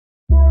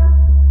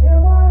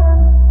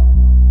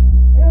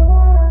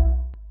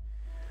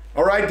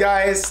Alright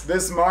guys,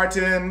 this is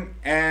Martin,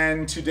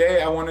 and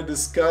today I want to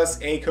discuss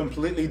a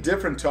completely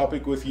different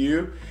topic with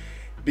you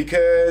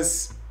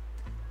because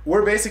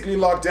we're basically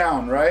locked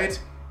down, right?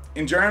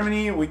 In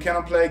Germany we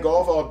cannot play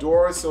golf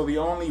outdoors, so the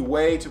only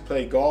way to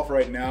play golf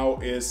right now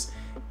is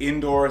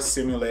indoor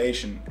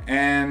simulation.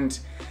 And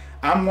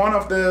I'm one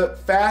of the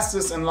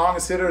fastest and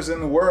longest hitters in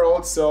the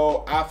world,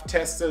 so I've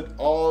tested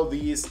all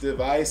these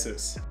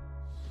devices.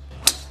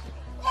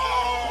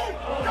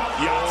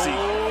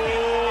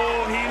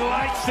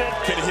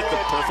 Can hit the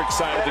perfect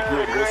side of the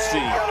grid. We'll see.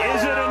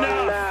 Is it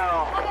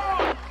enough?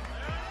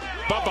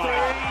 Bye-bye.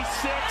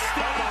 360,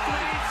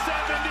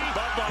 370.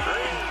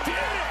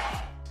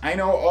 Bye-bye. I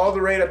know all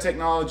the radar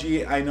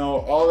technology, I know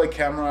all the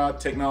camera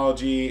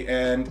technology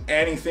and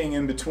anything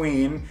in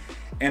between,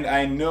 and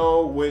I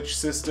know which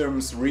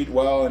systems read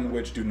well and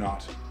which do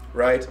not,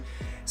 right?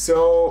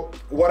 So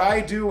what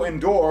I do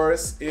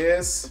indoors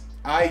is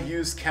I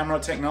use camera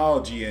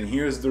technology, and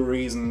here's the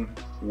reason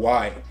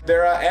why.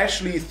 There are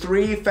actually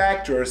three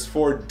factors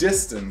for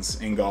distance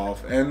in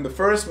golf, and the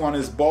first one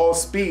is ball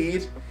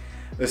speed,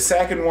 the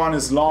second one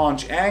is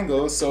launch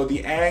angle, so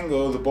the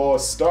angle the ball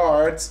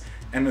starts,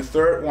 and the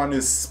third one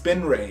is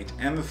spin rate,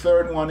 and the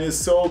third one is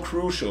so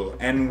crucial,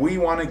 and we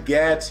want to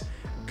get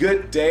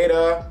good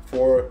data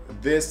for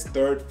this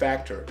third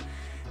factor,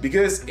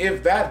 because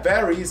if that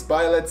varies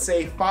by, let's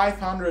say,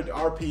 500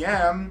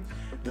 RPM,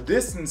 the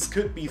distance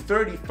could be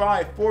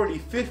 35, 40,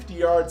 50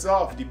 yards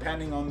off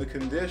depending on the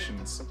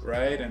conditions,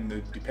 right? And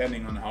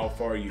depending on how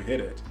far you hit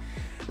it.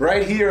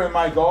 Right here in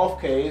my golf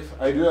cave,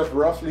 I do have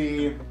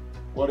roughly,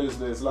 what is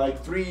this,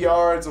 like 3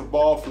 yards of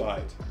ball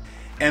flight.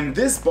 And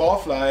this ball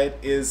flight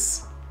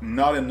is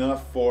not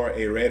enough for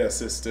a radar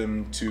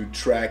system to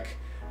track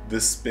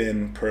the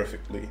spin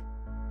perfectly.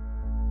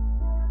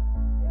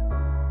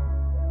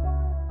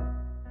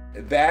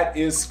 That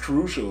is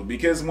crucial,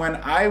 because when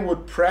I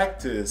would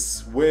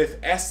practice with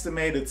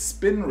estimated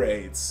spin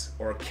rates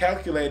or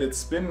calculated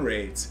spin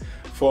rates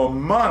for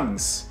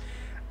months,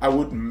 I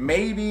would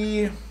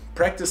maybe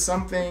practice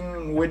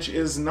something which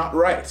is not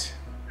right.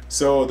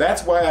 So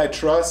that's why I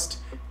trust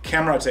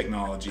camera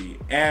technology.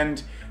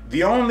 And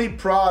the only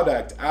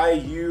product I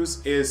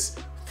use is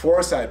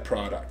Foresight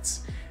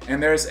products.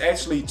 And there's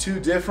actually two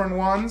different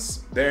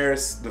ones.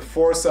 There's the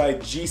Foresight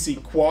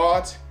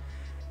GCQuad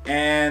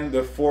and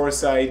the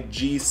Foresight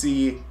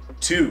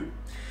GC2.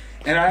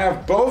 And I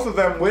have both of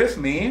them with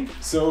me.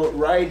 So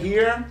right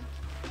here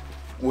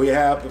we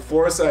have the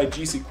Foresight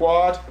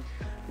GCQuad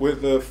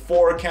with the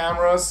 4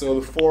 cameras, so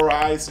the 4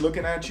 eyes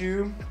looking at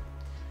you.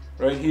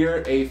 Right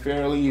here, a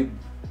fairly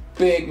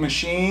big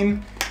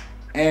machine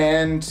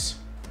and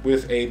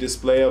with a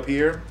display up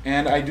here.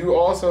 And I do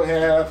also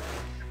have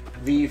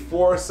the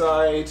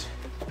Foresight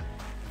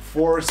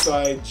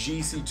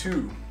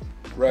GC2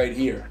 right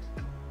here.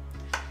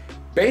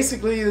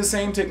 Basically the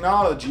same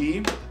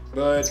technology,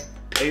 but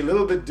a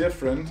little bit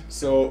different.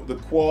 So the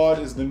Quad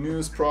is the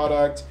newest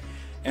product,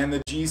 and the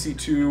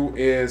GC2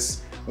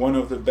 is one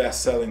of the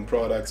best-selling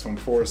products from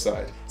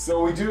Foresight.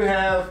 So we do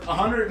have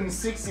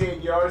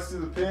 168 yards to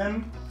the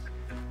pin,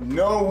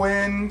 no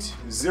wind,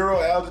 0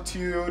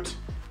 altitude,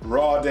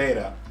 raw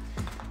data.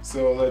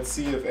 So let's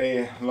see if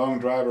a long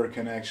driver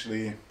can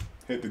actually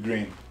hit the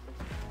green.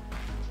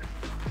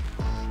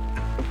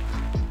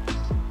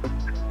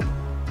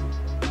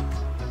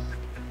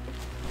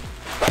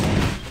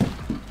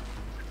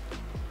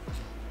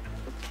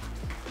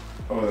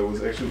 Oh, that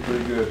was actually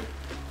pretty good.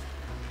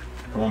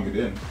 Come on, get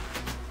in.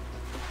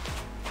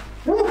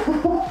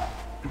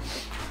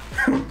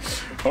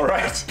 All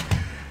right,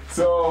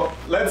 so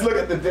let's look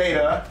at the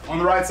data. On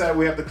the right side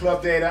we have the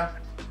club data,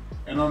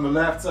 and on the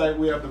left side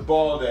we have the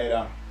ball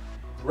data.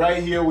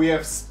 Right here we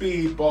have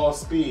speed, ball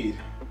speed.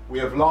 We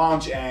have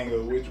launch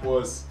angle, which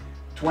was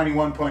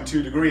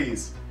 21.2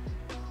 degrees.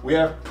 We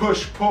have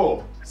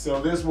push-pull,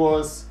 so this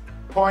was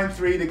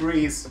 0.3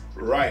 degrees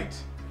right.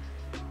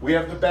 We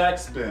have the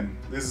backspin,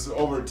 this is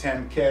over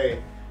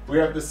 10K. We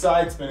have the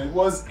side spin, it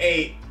was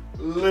a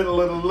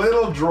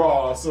little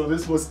draw, so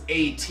this was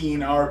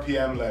 18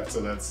 RPM left,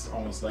 so that's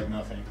almost like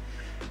nothing.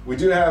 We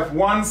do have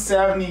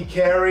 170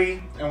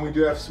 carry, and we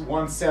do have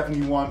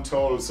 171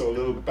 total, so a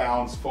little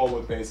bounce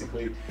forward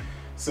basically.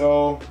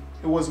 So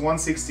it was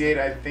 168,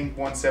 I think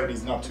 170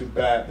 is not too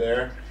bad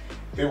there.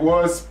 It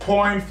was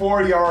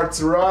 0.4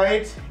 yards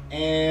right,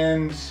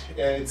 and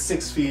it's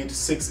 6 feet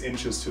 6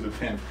 inches to the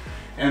pin.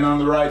 And on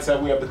the right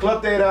side we have the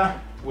club data,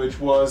 which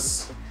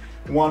was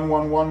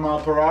 111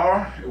 mile per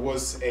hour. It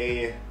was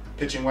a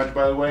pitching wedge,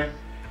 by the way.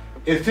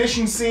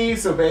 Efficiency,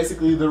 so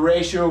basically the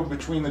ratio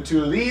between the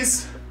two of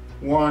these,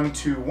 1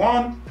 to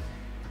 1.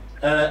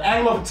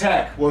 Angle of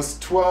attack was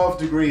 12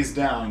 degrees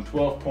down,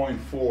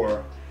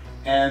 12.4.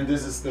 And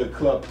this is the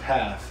club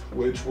path,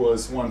 which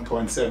was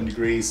 1.7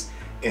 degrees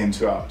in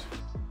to out.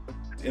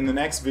 In the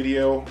next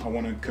video, I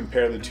want to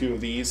compare the two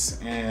of these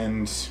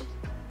and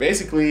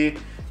basically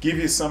give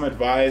you some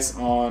advice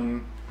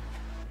on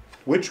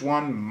which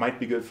one might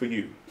be good for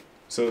you.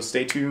 So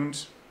stay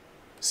tuned.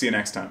 See you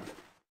next time.